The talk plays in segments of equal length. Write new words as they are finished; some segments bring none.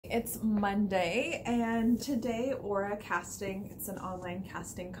It's Monday, and today Aura Casting, it's an online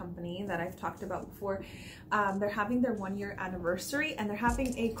casting company that I've talked about before. They're having their 1-year anniversary and they're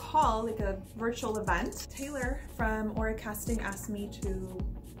having a call, like a virtual event. Taylor from Aura Casting asked me to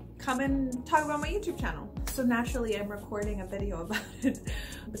come and talk about my YouTube channel. So naturally I'm recording a video about it.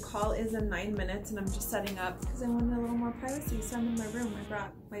 The call is in 9 minutes and I'm just setting up because I wanted a little more privacy, so I'm in my room. I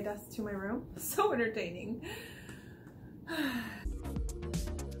brought my desk to my room. So entertaining.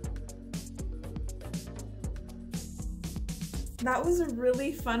 That was a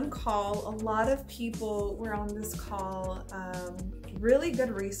really fun call. A lot of people were on this call. Really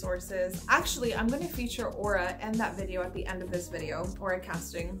good resources. Actually, I'm going to feature Aura and that video at the end of this video, Aura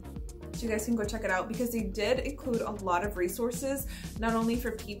Casting. So you guys can go check it out because they did include a lot of resources, not only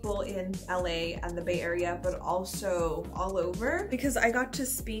for people in LA and the Bay Area, but also all over. Because I got to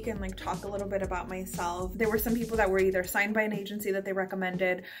speak and like talk a little bit about myself. There were some people that were either signed by an agency that they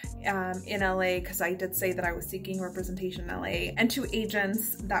recommended in LA, because I did say that I was seeking representation in LA, and 2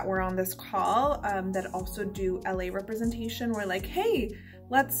 agents that were on this call that also do LA representation were like, hey,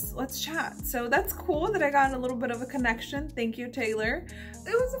 let's chat. So that's cool that I got a little bit of a connection. Thank you, Taylor.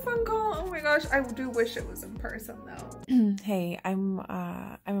 It was a fun call. Oh my gosh, I do wish it was in person though. Hey, I'm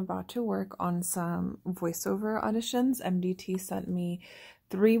about to work on some voiceover auditions. MDT sent me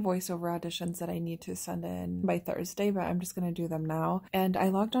 3 voiceover auditions that I need to send in by Thursday, but I'm just gonna do them now. And I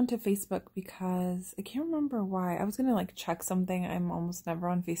logged onto Facebook because I can't remember why. I was gonna like check something. I'm almost never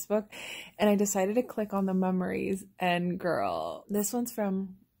on Facebook, and I decided to click on the memories, and girl, this one's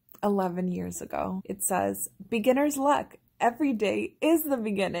from 11 years ago. It says, beginner's luck. Every day is the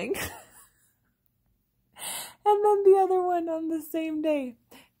beginning. And then the other one on the same day.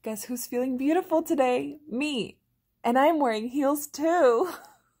 Guess who's feeling beautiful today? Me. And I'm wearing heels too.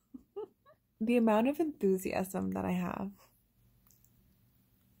 The amount of enthusiasm that I have.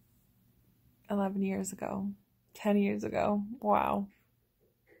 11 years ago, 10 years ago. Wow.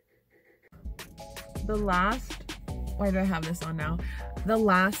 Why do I have this on now? The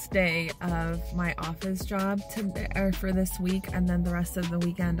last day of my office job for this week, and then the rest of the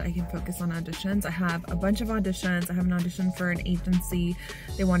weekend I can focus on auditions. I have a bunch of auditions. I have an audition for an agency.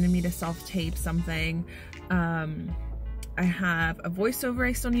 They wanted me to self-tape something. I have a voiceover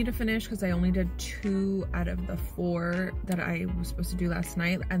I still need to finish because I only did 2 out of the 4 that I was supposed to do last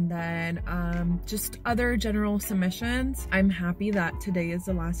night, and then just other general submissions. I'm happy that today is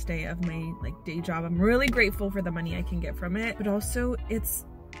the last day of my day job. I'm really grateful for the money I can get from it, but also it's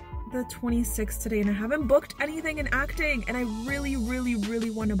the 26th today and I haven't booked anything in acting, and I really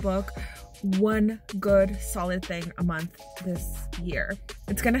want to book one good solid thing a month this year.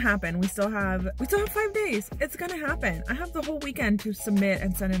 It's gonna happen. We still have 5 days. It's gonna happen. I have the whole weekend to submit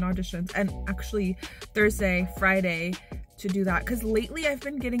and send in auditions, and actually Thursday, Friday to do that, because lately I've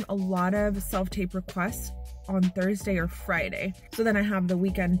been getting a lot of self-tape requests on Thursday or Friday, so then I have the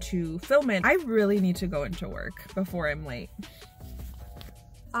weekend to film it. I really need to go into work before I'm late.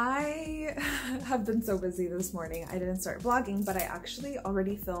 I have been so busy this morning. I didn't start vlogging, but I actually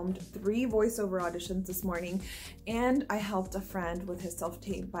already filmed 3 voiceover auditions this morning, and I helped a friend with his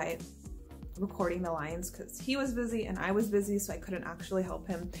self-tape by recording the lines because he was busy and I was busy, so I couldn't actually help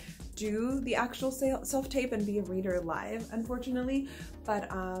him do the actual self-tape and be a reader live, unfortunately. But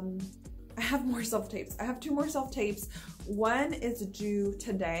I have more self-tapes. I have 2 more self-tapes. One is due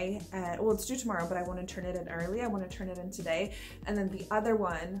today, well, it's due tomorrow, but I want to turn it in early. I want to turn it in today. And then the other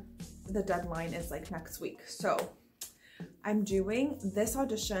one, the deadline is like next week. So I'm doing this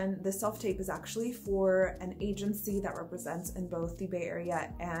audition. This self-tape is actually for an agency that represents in both the Bay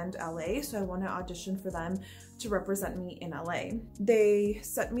Area and LA. So I want to audition for them to represent me in LA. They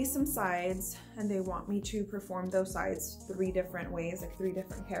sent me some sides and they want me to perform those sides 3 different ways, like 3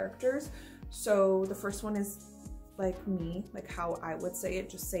 different characters. So the first one is like me, like how I would say it,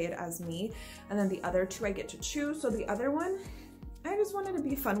 just say it as me. And then the other 2 I get to choose. So the other one, I just wanted to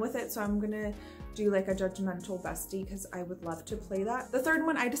be fun with it. So I'm gonna do like a judgmental bestie because I would love to play that. The third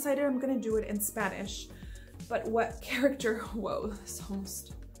one, I decided I'm gonna do it in Spanish. But what character, whoa, this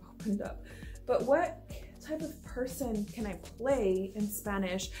almost opened up. But what type of person can I play in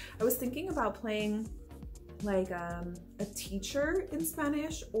Spanish? I was thinking about playing like a teacher in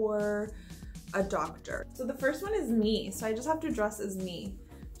Spanish or a doctor. So the first one is me, so I just have to dress as me.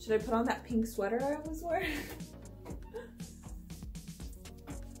 Should I put on that pink sweater I always wore? I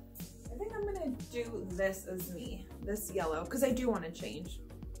think I'm gonna do this as me, this yellow, because I do want to change.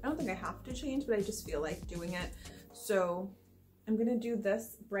 I don't think I have to change, but I just feel like doing it. So I'm gonna do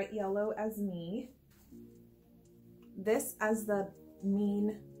this bright yellow as me, this as the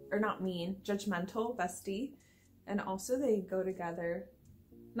mean, or not mean, judgmental bestie, and also they go together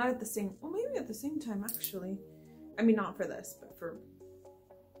Not at the same, well, maybe at the same time actually. I mean, not for this, but for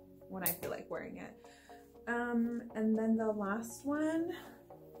when I feel like wearing it. And then the last one,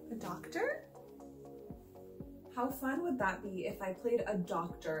 a doctor? How fun would that be if I played a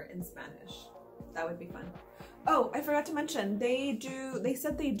doctor in Spanish? That would be fun. Oh, I forgot to mention, they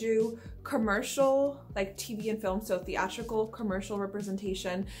said they do commercial, like TV and film, so theatrical, commercial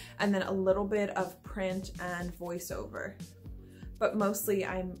representation, and then a little bit of print and voiceover. But mostly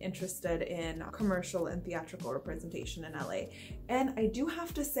I'm interested in commercial and theatrical representation in LA. And I do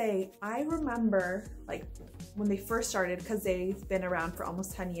have to say, I remember like when they first started, because they've been around for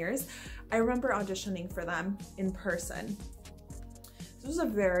almost 10 years, I remember auditioning for them in person. This was a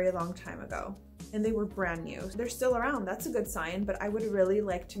very long time ago and they were brand new. They're still around, that's a good sign, but I would really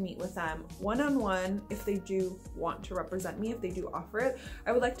like to meet with them one-on-one if they do want to represent me, if they do offer it.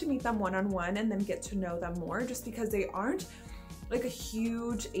 I would like to meet them one-on-one and then get to know them more, just because they aren't like a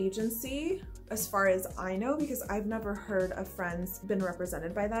huge agency as far as I know, because I've never heard of friends been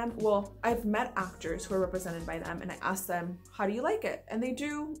represented by them. Well, I've met actors who are represented by them and I asked them, how do you like it? And they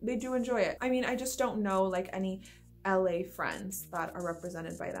do enjoy it. I mean, I just don't know like any LA friends that are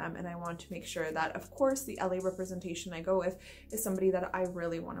represented by them, and I want to make sure that, of course, the LA representation I go with is somebody that I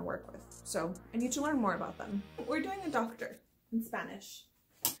really want to work with. So I need to learn more about them. We're doing a doctor in Spanish.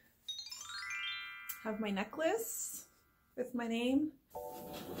 Have my necklace with my name.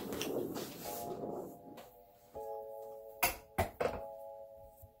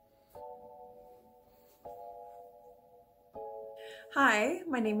 Hi,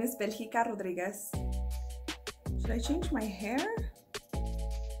 my name is Belgica Rodriguez. Should I change my hair? I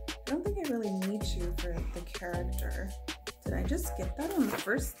don't think I really need to for the character. Did I just get that on the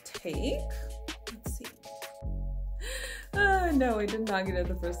first take? Let's see. No, I did not get it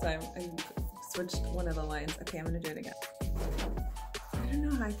the first time. I switched one of the lines. Okay, I'm gonna do it again. I don't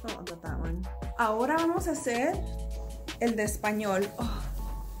know how I felt about that one. Ahora vamos a hacer el de español. Oh,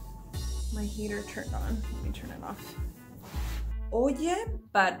 my heater turned on. Let me turn it off. Oye,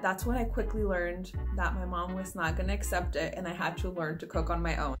 but that's when I quickly learned that my mom was not gonna accept it and I had to learn to cook on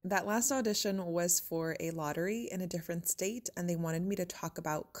my own. That last audition was for a lottery in a different state and they wanted me to talk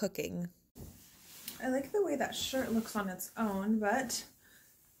about cooking. I like the way that shirt looks on its own, but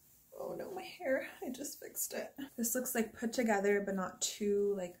oh no, my hair, I just fixed it. This looks like put together, but not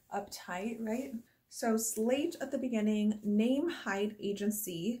too like uptight, right? So slate at the beginning, name, height,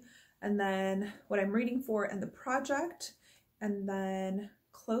 agency, and then what I'm reading for and the project, and then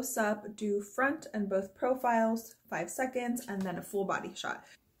close up, do front and both profiles, 5 seconds, and then a full body shot.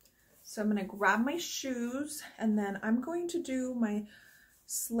 So I'm gonna grab my shoes and then I'm going to do my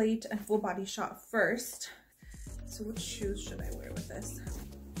slate and full body shot first. So which shoes should I wear with this?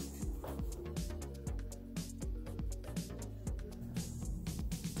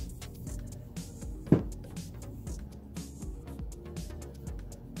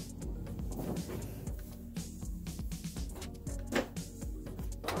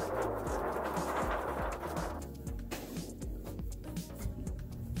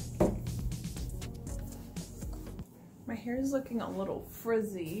 My hair is looking a little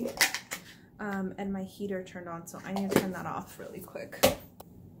frizzy and my heater turned on, so I need to turn that off really quick.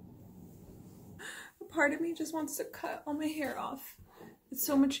 A part of me just wants to cut all my hair off. It's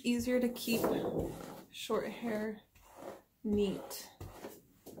so much easier to keep short hair neat.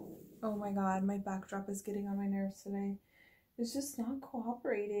 Oh my god, my backdrop is getting on my nerves today. It's just not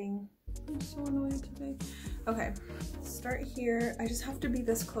cooperating. I'm so annoyed today. Okay, start here. I just have to be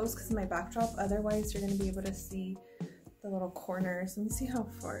this close because of my backdrop, otherwise you're going to be able to see the little corners. Let me see how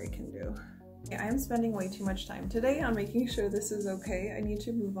far I can do. Okay, I am spending way too much time today on making sure this is okay. I need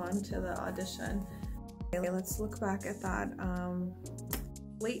to move on to the audition. Okay, let's look back at that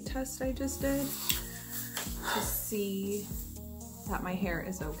weight test I just did to see that my hair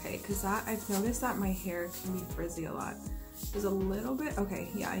is okay, because I've noticed that my hair can be frizzy a lot. There's a little bit, okay,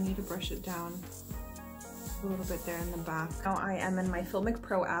 yeah, I need to brush it down a little bit there in the back. Now I am in my Filmic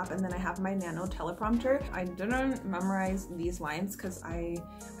Pro app and then I have my Nano teleprompter. I didn't memorize these lines because I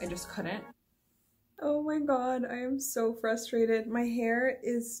just couldn't. Oh my god, I am so frustrated. My hair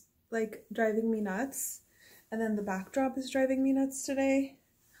is like driving me nuts and then the backdrop is driving me nuts today.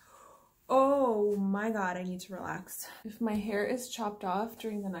 Oh my god, I need to relax. If my hair is chopped off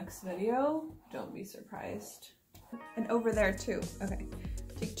during the next video, don't be surprised. And over there too. Okay,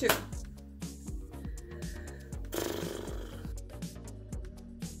 take 2.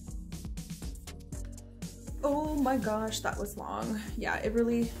 Oh my gosh, that was long. Yeah, it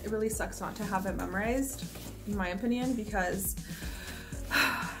really sucks not to have it memorized, in my opinion, because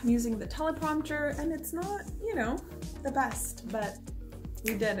I'm using the teleprompter and it's not, you know, the best, but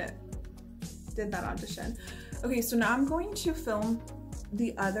We did it. Did that audition. Okay, so now I'm going to film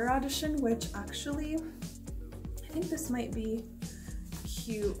the other audition, which actually, I think this might be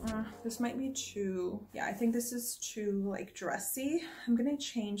cute. This might be too, yeah, I think this is too like dressy. I'm gonna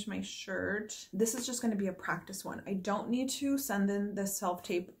change my shirt. This is just gonna be a practice one. I don't need to send in this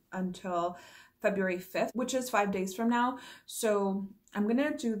self-tape until February 5th, which is 5 days from now. So I'm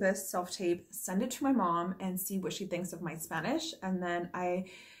gonna do this self-tape, send it to my mom and see what she thinks of my Spanish. And then I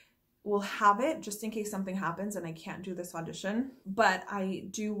will have it just in case something happens and I can't do this audition. But I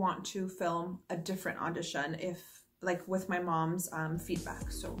do want to film a different audition if like with my mom's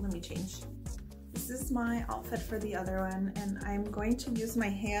feedback. So let me change. This is my outfit for the other one and I'm going to use my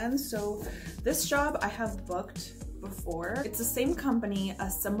hands. So this job I have booked before. It's the same company, a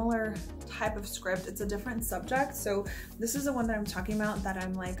similar type of script. It's a different subject. So this is the one that I'm talking about that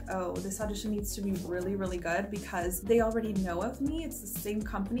I'm like, oh, this audition needs to be really, really good because they already know of me. It's the same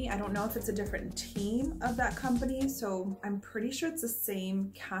company. I don't know if it's a different team of that company. So I'm pretty sure it's the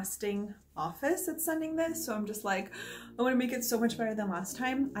same casting office that's sending this. So I'm just like, I want to make it so much better than last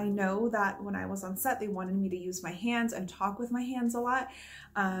time. I know that when I was on set, they wanted me to use my hands and talk with my hands a lot.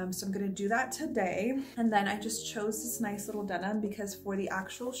 So I'm gonna do that today. And then I just chose this nice little denim because for the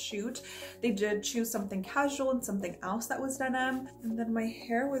actual shoot, they did choose something casual and something else that was denim. And then my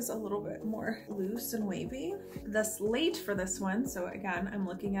hair was a little bit more loose and wavy. The slate for this one, so again, I'm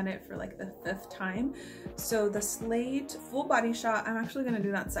looking at it for like the 5th time. So the slate full body shot, I'm actually gonna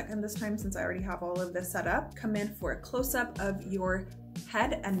do that second this time since I already have all of this set up. Come in for a close-up of your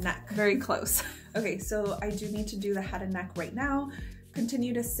head and neck, very close. Okay, so I do need to do the head and neck right now.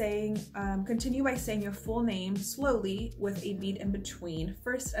 Continue by saying your full name slowly with a beat in between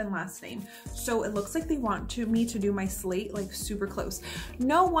first and last name. So it looks like they want me to do my slate like super close.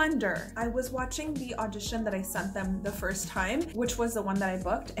 No wonder. I was watching the audition that I sent them the first time, which was the one that I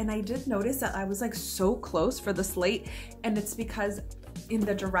booked, and I did notice that I was like so close for the slate, and it's because in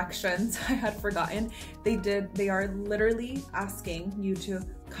the directions I had forgotten, they are literally asking you to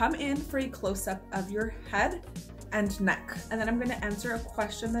come in for a close-up of your head and neck. And then I'm going to answer a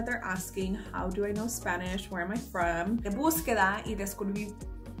question that they're asking. How do I know Spanish? Where am I from? De búsqueda y descubrir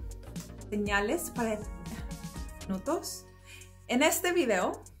señales para minutos. En este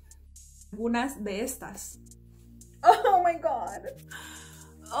video, algunas de estas. Oh my God.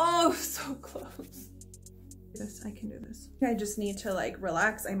 Oh, so close. This, I can do this. I just need to like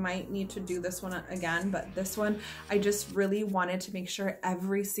relax. I might need to do this one again, but this one, I just really wanted to make sure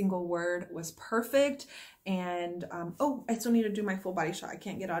every single word was perfect. And oh, I still need to do my full body shot. I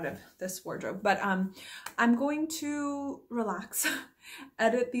can't get out of this wardrobe, but I'm going to relax,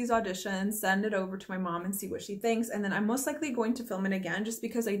 edit these auditions, send it over to my mom and see what she thinks. And then I'm most likely going to film it again just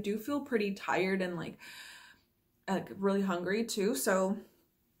because I do feel pretty tired and like really hungry too. So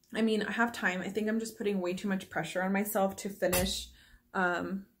I mean, I have time. I think I'm just putting way too much pressure on myself to finish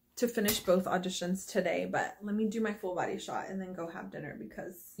both auditions today, but let me do my full body shot and then go have dinner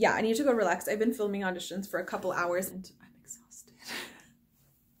because yeah, I need to go relax. I've been filming auditions for a couple hours and I'm exhausted.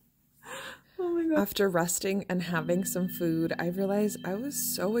 Oh my God. After resting and having some food, I realized I was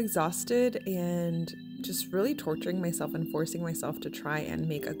so exhausted and just really torturing myself and forcing myself to try and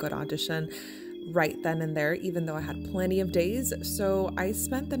make a good audition right then and there, even though I had plenty of days. So I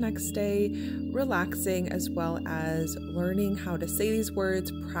spent the next day relaxing as well as learning how to say these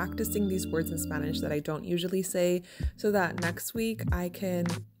words, practicing these words in Spanish that I don't usually say, so that next week I can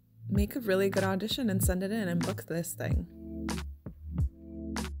make a really good audition and send it in and book this thing.